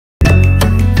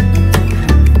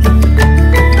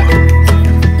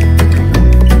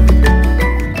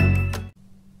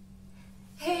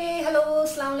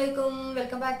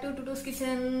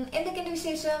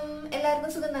വിശേഷം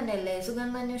എല്ലാവർക്കും സുഖം തന്നെയല്ലേ സുഖം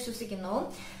തന്നെ വിശ്വസിക്കുന്നു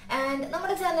ആൻഡ്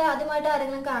നമ്മുടെ ചാനൽ ആദ്യമായിട്ട്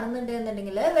ആരെങ്കിലും കാണുന്നുണ്ട്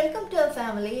എന്നുണ്ടെങ്കിൽ welcome to our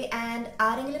family and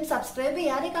ആരെങ്കിലും സബ്സ്ക്രൈബ്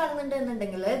ചെയ്യാതെ കാണുന്നുണ്ട്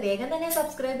എന്നുണ്ടെങ്കിൽ വേഗം തന്നെ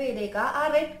സബ്സ്ക്രൈബ് ചെയ്തേക്കുക ആ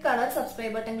red colour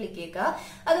subscribe button click ചെയ്യുക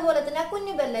അതുപോലെ തന്നെ ആ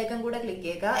കുഞ്ഞു ബെല്ലൈക്കൺ കൂടെ ക്ലിക്ക്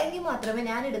ചെയ്യുക എങ്കിൽ മാത്രമേ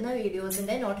ഞാൻ ഇടുന്ന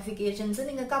വീഡിയോസിന്റെ നോട്ടിഫിക്കേഷൻസ്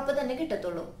നിങ്ങൾക്ക് അപ്പോൾ തന്നെ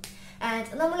കിട്ടത്തുള്ളൂ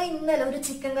ആൻഡ് നമ്മൾ ഇന്നലെ ഒരു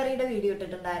ചിക്കൻ കറിയുടെ വീഡിയോ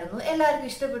ഇട്ടിട്ടുണ്ടായിരുന്നു എല്ലാവർക്കും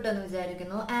ഇഷ്ടപ്പെട്ടു എന്ന്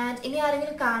വിചാരിക്കുന്നു ആൻഡ് ഇനി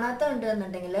ആരെങ്കിലും കാണാത്തുണ്ട്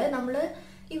എന്നുണ്ടെങ്കിൽ നമ്മള്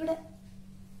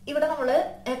ഇവിടെ നമ്മള്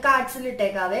കാർഡ്സിൽ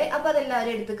ഇട്ടേക്കാവേ അപ്പൊ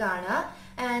അതെല്ലാവരും എടുത്ത് കാണുക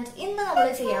ആൻഡ് ഇന്ന് നമ്മൾ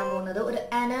ചെയ്യാൻ പോകുന്നത് ഒരു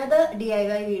അനദർ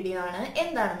DIY വീഡിയോ ആണ്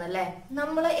എന്താണെന്നല്ലേ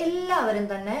നമ്മൾ എല്ലാവരും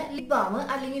തന്നെ ലിപ് ബാം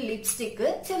അല്ലെങ്കിൽ ലിപ്സ്റ്റിക്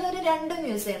ചിലർ രണ്ടും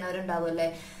യൂസ് ചെയ്യുന്നവരുണ്ടാവും അല്ലേ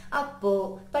അപ്പോ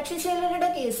പക്ഷെ ചിലരുടെ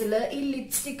കേസിൽ ഈ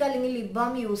ലിപ്സ്റ്റിക് അല്ലെങ്കിൽ ലിപ്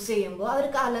ബാം യൂസ് ചെയ്യുമ്പോൾ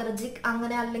അവർക്ക് അലർജിക്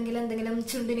അങ്ങനെ അല്ലെങ്കിൽ എന്തെങ്കിലും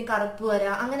ചുണ്ടിന് കറുപ്പ്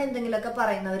വരാ അങ്ങനെ എന്തെങ്കിലുമൊക്കെ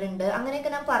പറയുന്നവരുണ്ട്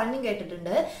അങ്ങനെയൊക്കെ ഞാൻ പറഞ്ഞു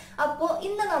കേട്ടിട്ടുണ്ട് അപ്പോ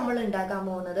ഇന്ന് നമ്മൾ ഉണ്ടാക്കാൻ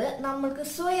പോകുന്നത് നമ്മൾക്ക്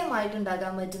സ്വയമായിട്ട്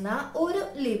ഉണ്ടാക്കാൻ പറ്റുന്ന ഒരു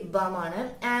ലിപ് ബാം ആണ്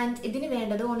ആൻഡ് ഇതിന്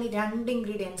വേണ്ടത് ഓൺലി 2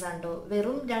 ഇൻഗ്രീഡിയൻസ് ആണ് കേട്ടോ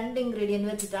വെറും 2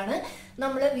 ഇൻഗ്രീഡിയന്റ് വെച്ചിട്ടാണ്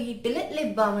നമ്മൾ വീട്ടിൽ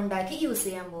ലിപ് ബാം ഉണ്ടാക്കി യൂസ്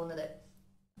ചെയ്യാൻ പോകുന്നത്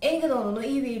എനിക്ക് തോന്നുന്നു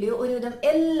ഈ വീഡിയോ ഒരുവിധം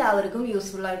എല്ലാവർക്കും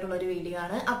യൂസ്ഫുൾ ആയിട്ടുള്ള ഒരു വീഡിയോ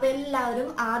ആണ് അപ്പൊ എല്ലാവരും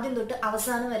ആദ്യം തൊട്ട്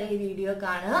അവസാനം വരെ ഈ വീഡിയോ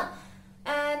കാണുക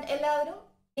ആൻഡ് എല്ലാവരും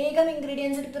വേഗം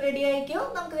ഇൻഗ്രീഡിയൻസ് എടുത്ത് റെഡി ആയിക്കോ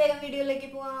നമുക്ക് വേഗം വീഡിയോയിലേക്ക്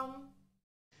പോവാം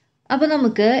അപ്പൊ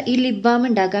നമുക്ക് ഈ ലിപ് ബാം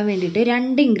ഉണ്ടാക്കാൻ വേണ്ടിയിട്ട്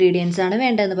 2 ഇൻഗ്രീഡിയൻസ് ആണ്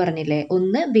വേണ്ടതെന്ന് പറഞ്ഞില്ലേ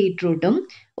ഒന്ന് ബീട്രൂട്ടും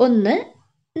ഒന്ന്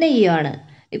നെയ്യുമാണ്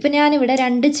ഇപ്പൊ ഞാനിവിടെ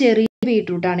 2 ചെറിയ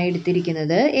ബീട്രൂട്ടാണ്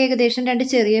എടുത്തിരിക്കുന്നത് ഏകദേശം 2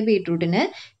 ചെറിയ ബീട്രൂട്ടിന്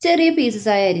ചെറിയ പീസസ്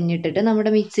ആയി അരിഞ്ഞിട്ടിട്ട്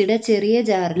നമ്മുടെ മിക്സിയുടെ ചെറിയ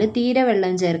ജാറിൽ തീരെ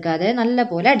വെള്ളം ചേർക്കാതെ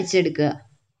നല്ലപോലെ അടിച്ചെടുക്കുക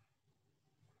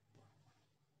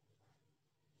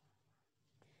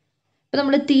ഇപ്പൊ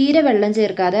നമ്മൾ തീരെ വെള്ളം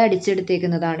ചേർക്കാതെ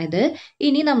അടിച്ചെടുത്തേക്കുന്നതാണിത്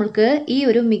ഇനി നമുക്ക് ഈ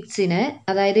ഒരു മിക്സിനെ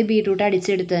അതായത് ബീട്രൂട്ട്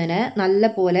അടിച്ചെടുത്തതിന് നല്ല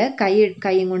പോലെ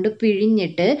കൈയും കൊണ്ട്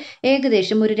പിഴിഞ്ഞിട്ട്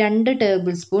ഏകദേശം ഒരു 2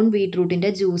 ടേബിൾ സ്പൂൺ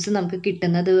ബീട്രൂട്ടിന്റെ ജ്യൂസ് നമുക്ക്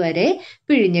കിട്ടുന്നത് വരെ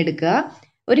പിഴിഞ്ഞെടുക്കുക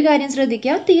ഒരു കാര്യം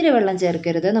ശ്രദ്ധിക്കുക തീരെ വെള്ളം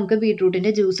ചേർക്കരുത് നമുക്ക്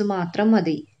ബീട്രൂട്ടിന്റെ ജ്യൂസ് മാത്രം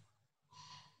മതി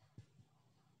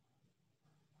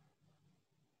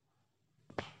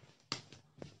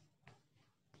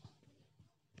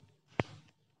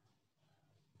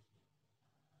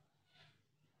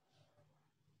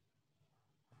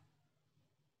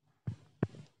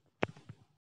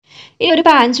ഈ ഒരു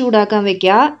പാൻ ചൂടാക്കാൻ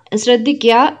വെക്കുക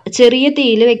ശ്രദ്ധിക്കുക ചെറിയ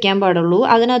തീയിൽ വെക്കാൻ പാടുള്ളൂ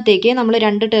അതിനകത്തേക്ക് നമ്മൾ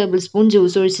 2 ടേബിൾ സ്പൂൺ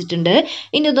ജ്യൂസ് ഒഴിച്ചിട്ടുണ്ട്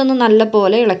ഇനി ഇതൊന്ന് നല്ല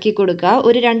പോലെ ഇളക്കി കൊടുക്കുക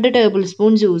ഒരു 2 ടേബിൾ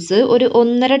സ്പൂൺ ജ്യൂസ് ഒരു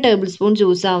 1.5 ടേബിൾ സ്പൂൺ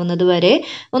ജ്യൂസ് ആവുന്നത് വരെ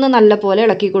ഒന്ന് നല്ല പോലെ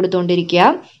ഇളക്കി കൊടുത്തോണ്ടിരിക്കുക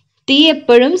തീ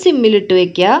എപ്പോഴും സിമ്മിലിട്ട്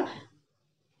വെക്കുക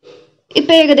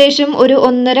ഇപ്പൊ ഏകദേശം ഒരു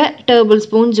 1.5 ടേബിൾ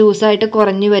സ്പൂൺ ജ്യൂസ് ആയിട്ട്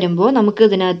കുറഞ്ഞു വരുമ്പോൾ നമുക്ക്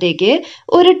ഇതിനകത്തേക്ക്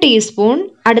 1 ടീസ്പൂൺ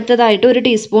അടുത്തതായിട്ട് 1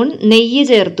 ടീസ്പൂൺ നെയ്യ്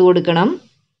ചേർത്ത് കൊടുക്കണം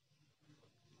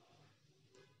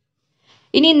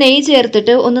ഇനി നെയ്യ്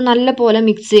ചേർത്തിട്ട് ഒന്ന് നല്ല പോലെ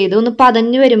മിക്സ് ചെയ്ത് ഒന്ന്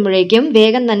പതഞ്ഞു വരുമ്പോഴേക്കും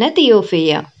വേഗം തന്നെ തീ ഓഫ്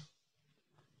ചെയ്യുക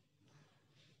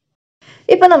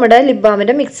ഇപ്പൊ നമ്മുടെ ലിപ്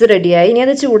ബാമിന്റെ മിക്സ് റെഡിയായി ഇനി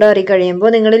അത് ചൂടാറി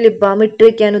കഴിയുമ്പോൾ നിങ്ങൾ ലിപ് ബാം ഇട്ട്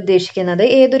വെക്കാൻ ഉദ്ദേശിക്കുന്നത്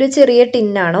ഏതൊരു ചെറിയ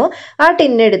ടിന്നാണോ ആ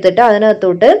ടിന്ന് എടുത്തിട്ട്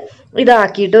അതിനകത്തോട്ട്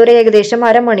ഇതാക്കിയിട്ട് ഒരു ഏകദേശം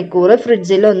 1/2 മണിക്കൂർ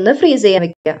ഫ്രിഡ്ജിൽ ഒന്ന് ഫ്രീസ് ചെയ്യാൻ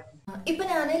വെക്കുക ഇപ്പൊ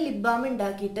ഞാൻ ലിപ് ബാം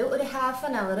ഉണ്ടാക്കിയിട്ട് ഒരു ½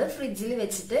 ആൻ അവർ ഫ്രിഡ്ജിൽ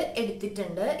വെച്ചിട്ട്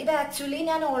എടുത്തിട്ടുണ്ട് ഇത് ആക്ച്വലി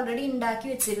ഞാൻ ഓൾറെഡി ഉണ്ടാക്കി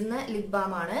വെച്ചിരുന്ന ലിപ്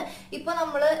ബാം ആണ് ഇപ്പൊ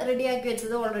നമ്മൾ റെഡിയാക്കി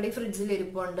വെച്ചത് ഓൾറെഡി ഫ്രിഡ്ജിൽ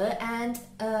ഇരിപ്പുണ്ട് ആൻഡ്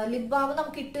ലിപ് ബാം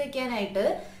നമുക്ക് ഇട്ട് വെക്കാനായിട്ട്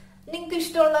നിങ്ങൾക്ക്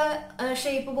ഇഷ്ടമുള്ള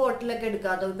ഷേപ്പ് ബോട്ടിലൊക്കെ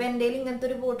എടുക്കാതോ ഇപ്പൊ എന്റെ ഇങ്ങനത്തെ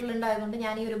ഒരു ബോട്ടിൽ ഉണ്ടായതുകൊണ്ട്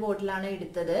ഞാൻ ഈ ഒരു ബോട്ടിലാണ്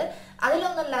എടുത്തത്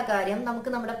അതിലൊന്നല്ല കാര്യം നമുക്ക്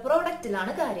നമ്മുടെ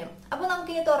പ്രോഡക്റ്റിലാണ് കാര്യം അപ്പൊ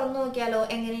നമുക്ക് ഇനി തുറന്നു നോക്കിയാലോ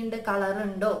എങ്ങനെയുണ്ട് കളർ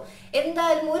ഉണ്ടോ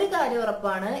എന്തായാലും ഒരു കാര്യം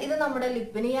ഉറപ്പാണ് ഇത് നമ്മുടെ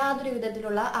ലിപ്പിന് യാതൊരു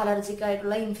വിധത്തിലുള്ള അലർജിക്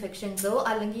ആയിട്ടുള്ള ഇൻഫെക്ഷൻസോ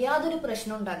അല്ലെങ്കിൽ യാതൊരു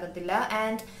പ്രശ്നം ഉണ്ടാക്കത്തില്ല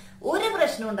ആൻഡ് ഒരു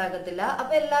പ്രശ്നം ഉണ്ടാക്കത്തില്ല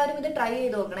അപ്പൊ എല്ലാവരും ഇത് ട്രൈ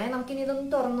ചെയ്ത് നോക്കണേ നമുക്കിനി ഇതൊന്ന്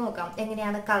തുറന്നു നോക്കാം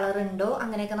എങ്ങനെയാണ് കളർ ഉണ്ടോ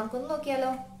അങ്ങനെയൊക്കെ നമുക്കൊന്ന്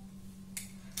നോക്കിയാലോ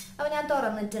അപ്പൊ ഞാൻ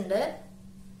തുറന്നിട്ടുണ്ട്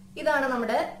ഇതാണ്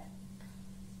നമ്മുടെ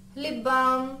ലിപ്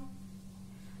ബാം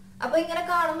അപ്പൊ ഇങ്ങനെ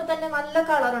കാണുമ്പോൾ തന്നെ നല്ല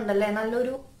കളർ ഉണ്ടല്ലേ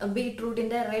നല്ലൊരു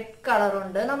ബീട്രൂട്ടിന്റെ റെഡ് കളർ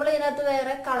ഉണ്ട് നമ്മൾ ഇതിനകത്ത്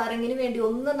വേറെ കളറിങ്ങിന് വേണ്ടി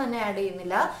ഒന്നും തന്നെ ആഡ്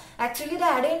ചെയ്യുന്നില്ല ആക്ച്വലി ഇത്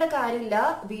ആഡ് ചെയ്യേണ്ട കാര്യമില്ല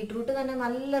ബീട്രൂട്ട് തന്നെ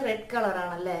നല്ല റെഡ് കളർ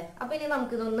ആണല്ലേ അപ്പൊ ഇനി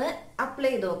നമുക്കിതൊന്ന്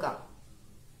അപ്ലൈ ചെയ്ത് നോക്കാം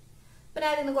ഇപ്പൊ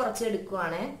ഞാനിന്ന് കുറച്ച്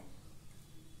എടുക്കുവാണേ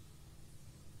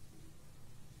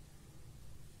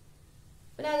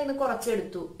ഞാൻ ഇന്ന്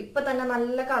കുറച്ചെടുത്തു ഇപ്പൊ തന്നെ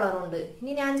നല്ല കളറുണ്ട്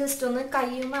ഇനി ഞാൻ ജസ്റ്റ് ഒന്ന്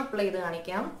കൈയുമ്മ അപ്ലൈ ചെയ്ത്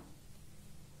കാണിക്കാം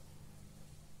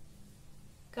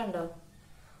കണ്ടോ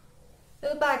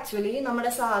ഇതിപ്പോ ആക്ച്വലി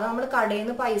നമ്മുടെ നമ്മൾ കടയിൽ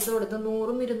നിന്ന് പൈസ കൊടുത്ത്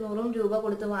 100-200 രൂപ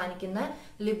കൊടുത്ത് വാങ്ങിക്കുന്ന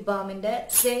ലിപ് ബാമിന്റെ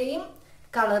സെയിം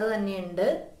കളർ തന്നെയുണ്ട്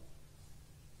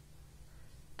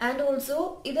ആൻഡ് ഓൾസോ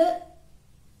ഇത്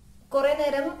കുറെ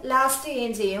നേരം ലാസ്റ്റ്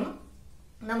ചെയ്യുകയും ചെയ്യും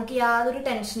നമുക്ക് യാതൊരു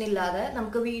ടെൻഷൻ ഇല്ലാതെ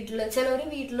നമുക്ക് ചിലവര്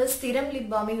വീട്ടില് സ്ഥിരം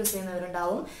ലിപ് ബാം യൂസ്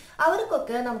ചെയ്യുന്നവരുണ്ടാവും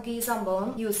അവർക്കൊക്കെ നമുക്ക് ഈ സംഭവം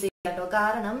യൂസ് ചെയ്യാം കേട്ടോ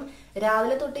കാരണം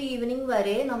രാവിലെ തൊട്ട് ഈവനിങ്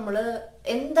വരെ നമ്മൾ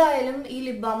എന്തായാലും ഈ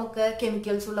ലിപ് ബാം ഒക്കെ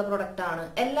കെമിക്കൽസ് ഉള്ള പ്രൊഡക്റ്റ് ആണ്.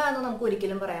 എല്ലാം എന്ന് നമുക്ക്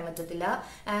ഒരിക്കലും പറയാൻ പറ്റത്തില്ല.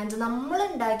 ആൻഡ് നമ്മൾ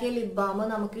ഉണ്ടാക്കിയ ലിപ് ബാം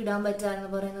നമുക്ക് ഇടാൻ പറ്റുക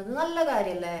എന്ന് പറയുന്നത് നല്ല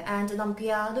കാര്യമല്ലേ. ആൻഡ് നമുക്ക്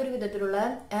യാതൊരു വിധത്തിലുള്ള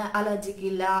അലർജിക്ക്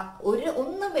ഇല്ല,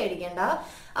 ഒന്നും പേടിക്കണ്ട.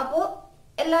 അപ്പോ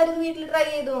എല്ലാവരും വീട്ടിൽ ട്രൈ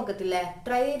ചെയ്ത് നോക്കത്തില്ലേ?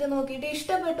 ട്രൈ ചെയ്ത് നോക്കിയിട്ട്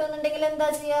ഇഷ്ടപ്പെട്ടു എന്നുണ്ടെങ്കിൽ എന്താ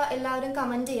ചെയ്യുക, എല്ലാവരും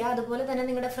കമന്റ് ചെയ്യുക. അതുപോലെ തന്നെ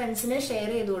നിങ്ങളുടെ ഫ്രണ്ട്സിന് ഷെയർ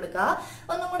ചെയ്ത് കൊടുക്കുക.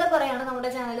 ഒന്നും കൂടെ പറയാണ്, നമ്മുടെ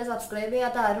ചാനൽ സബ്സ്ക്രൈബ്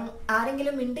ചെയ്യാത്ത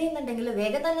ആരെങ്കിലും ഉണ്ട് എന്നുണ്ടെങ്കിൽ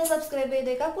വേഗം തന്നെ സബ്സ്ക്രൈബ്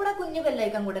ചെയ്തേക്കുക. കൂടെ കുഞ്ഞു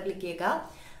ബെല്ലൈക്കൺ കൂടെ ക്ലിക്ക് ചെയ്യുക.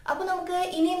 അപ്പൊ നമുക്ക്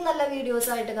ഇനിയും നല്ല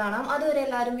വീഡിയോസ് ആയിട്ട് കാണാം. അതുവരെ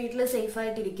എല്ലാവരും വീട്ടിൽ സേഫ്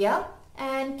ആയിട്ടിരിക്കുക.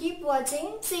 And keep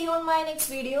watching. See you on my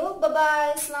next video. By.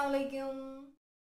 അസ്സലാമു അലൈക്കും.